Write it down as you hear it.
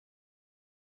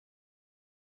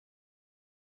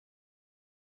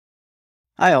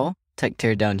Hi all, Tech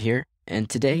Teardown here, and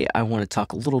today I want to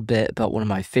talk a little bit about one of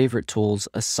my favorite tools,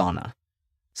 Asana.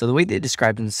 So the way they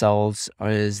describe themselves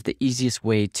is the easiest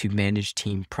way to manage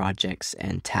team projects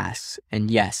and tasks.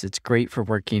 And yes, it's great for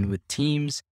working with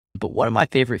teams, but one of my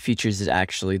favorite features is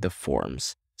actually the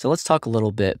forms. So let's talk a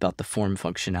little bit about the form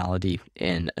functionality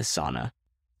in Asana.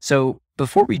 So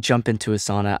before we jump into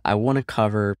Asana, I want to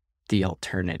cover the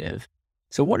alternative.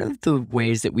 So one of the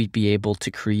ways that we'd be able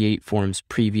to create forms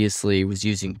previously was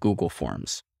using Google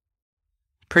Forms.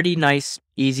 Pretty nice,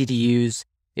 easy to use.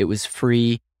 It was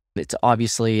free. It's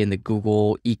obviously in the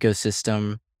Google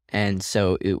ecosystem. And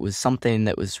so it was something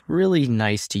that was really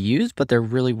nice to use, but there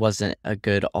really wasn't a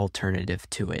good alternative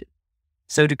to it.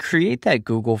 So to create that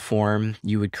Google form,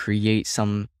 you would create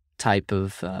some type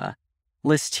of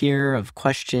list here of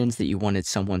questions that you wanted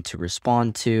someone to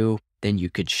respond to. Then you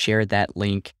could share that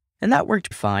link, and that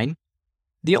worked fine.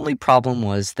 The only problem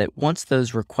was that once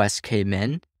those requests came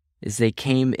in, is they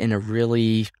came in a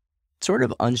really sort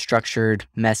of unstructured,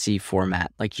 messy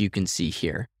format, like you can see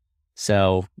here.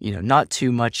 So, not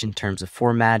too much in terms of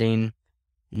formatting,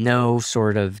 no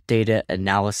sort of data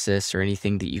analysis or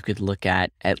anything that you could look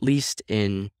at least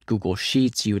in Google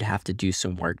Sheets. You would have to do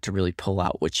some work to really pull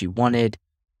out what you wanted.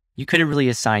 You couldn't really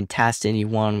assign tasks to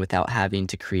anyone without having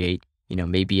to create,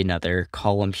 maybe another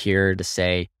column here to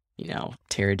say,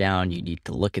 tear down, you need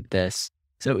to look at this.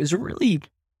 So it was a really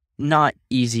not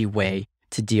easy way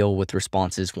to deal with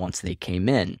responses once they came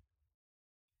in.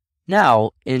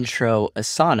 Now, intro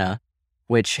Asana,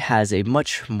 which has a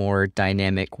much more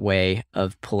dynamic way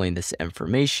of pulling this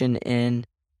information in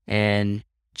and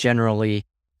generally,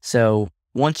 so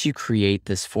once you create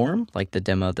this form, like the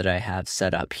demo that I have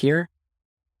set up here,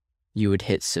 you would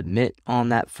hit submit on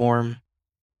that form.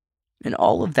 And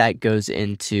all of that goes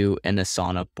into an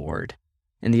Asana board.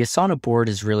 And the Asana board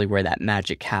is really where that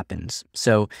magic happens.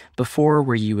 So before,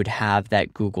 where you would have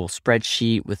that Google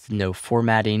spreadsheet with no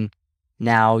formatting,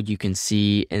 now you can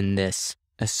see in this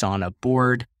Asana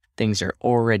board, things are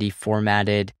already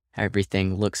formatted.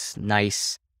 Everything looks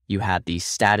nice. You have these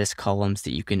status columns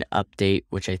that you can update,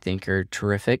 which I think are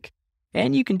terrific.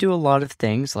 And you can do a lot of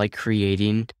things like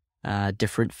creating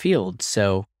different fields.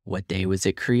 So what day was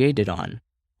it created on?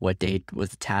 What day was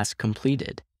the task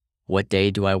completed? What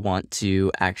day do I want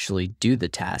to actually do the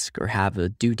task or have a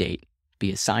due date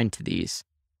be assigned to these?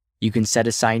 You can set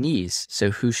assignees, so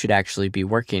who should actually be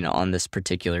working on this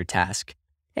particular task.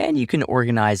 And you can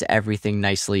organize everything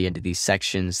nicely into these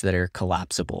sections that are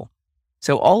collapsible.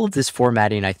 So all of this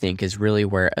formatting, I think, is really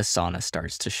where Asana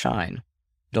starts to shine.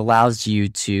 It allows you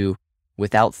to,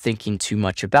 without thinking too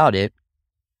much about it,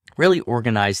 really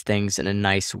organize things in a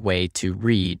nice way to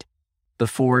read.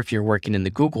 Before, if you're working in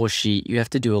the Google Sheet, you have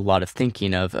to do a lot of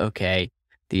thinking of, okay,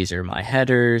 these are my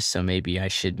headers, so maybe I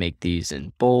should make these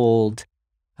in bold.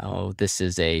 Oh, this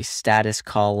is a status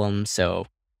column, so,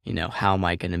 how am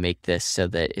I going to make this so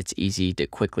that it's easy to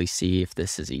quickly see if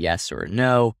this is a yes or a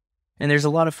no? And there's a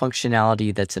lot of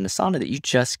functionality that's in Asana that you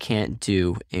just can't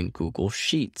do in Google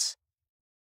Sheets.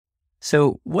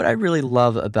 So what I really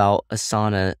love about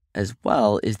Asana as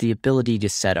well is the ability to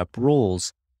set up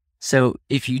rules. So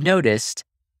if you noticed,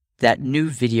 that new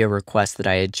video request that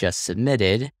I had just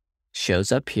submitted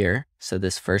shows up here. So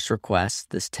this first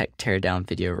request, this tech teardown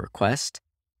video request,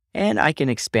 and I can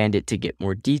expand it to get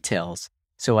more details.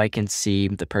 So I can see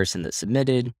the person that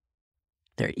submitted,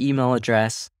 their email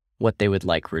address, what they would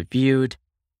like reviewed,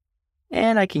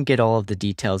 and I can get all of the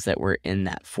details that were in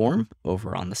that form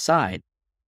over on the side.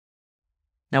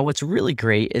 Now, what's really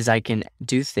great is I can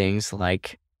do things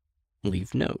like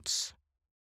leave notes.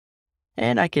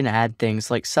 And I can add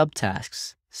things like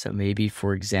subtasks. So maybe,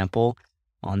 for example,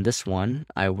 on this one,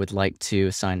 I would like to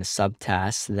assign a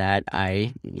subtask that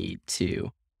I need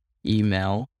to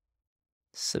email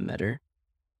submitter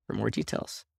for more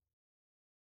details.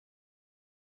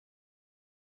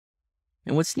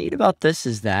 And what's neat about this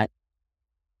is that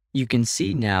you can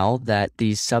see now that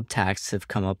these subtasks have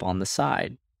come up on the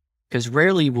side. Because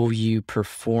rarely will you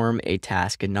perform a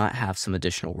task and not have some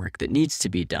additional work that needs to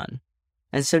be done.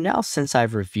 And so now, since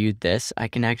I've reviewed this, I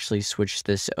can actually switch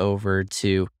this over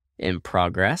to in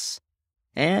progress,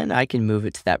 and I can move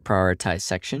it to that prioritized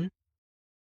section.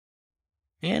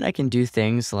 And I can do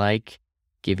things like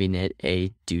giving it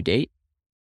a due date.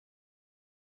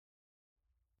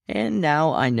 And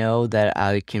now I know that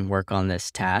I can work on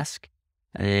this task,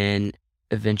 and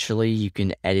eventually you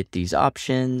can edit these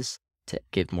options to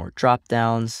give more drop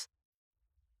downs.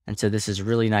 And so this is a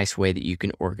really nice way that you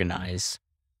can organize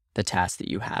the task that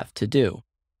you have to do.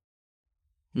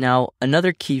 Now,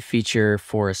 another key feature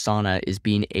for Asana is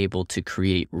being able to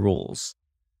create rules.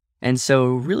 And so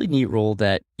a really neat rule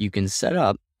that you can set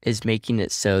up is making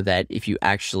it so that if you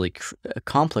actually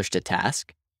accomplished a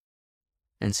task,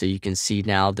 and so you can see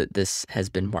now that this has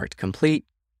been marked complete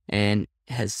and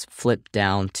has flipped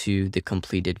down to the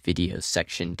completed videos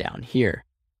section down here.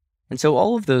 And so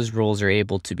all of those roles are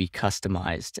able to be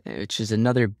customized, which is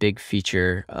another big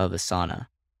feature of Asana.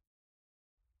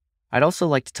 I'd also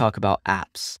like to talk about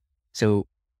apps. So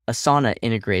Asana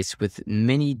integrates with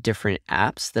many different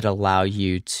apps that allow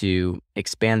you to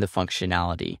expand the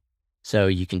functionality. So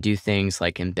you can do things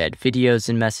like embed videos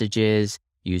in messages,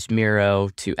 use Miro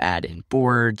to add in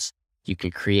boards. You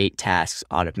can create tasks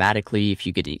automatically if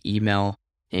you get an email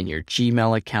in your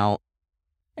Gmail account.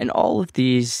 And all of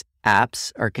these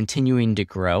apps are continuing to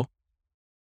grow,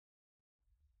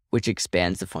 which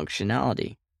expands the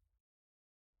functionality.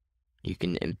 You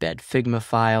can embed Figma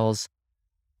files.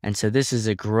 And so this is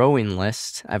a growing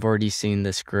list. I've already seen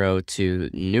this grow to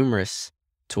numerous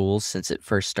tools since it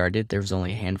first started. There was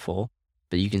only a handful,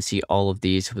 but you can see all of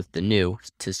these with the new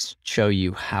to show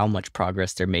you how much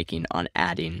progress they're making on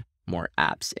adding more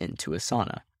apps into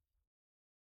Asana.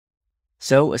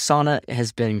 So Asana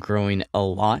has been growing a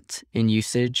lot in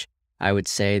usage. I would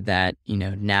say that,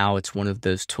 now it's one of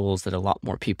those tools that a lot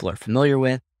more people are familiar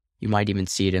with. You might even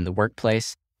see it in the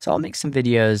workplace. So I'll make some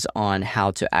videos on how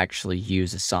to actually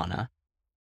use Asana.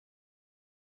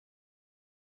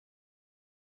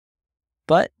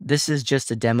 But this is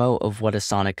just a demo of what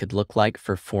Asana could look like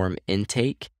for form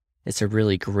intake. It's a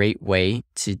really great way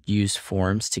to use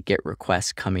forms to get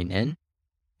requests coming in.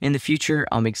 In the future,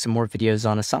 I'll make some more videos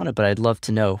on Asana, but I'd love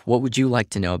to know, what would you like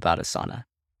to know about Asana?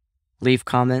 Leave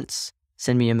comments,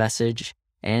 send me a message,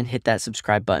 and hit that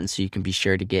subscribe button so you can be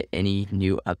sure to get any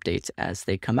new updates as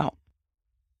they come out.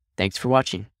 Thanks for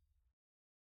watching.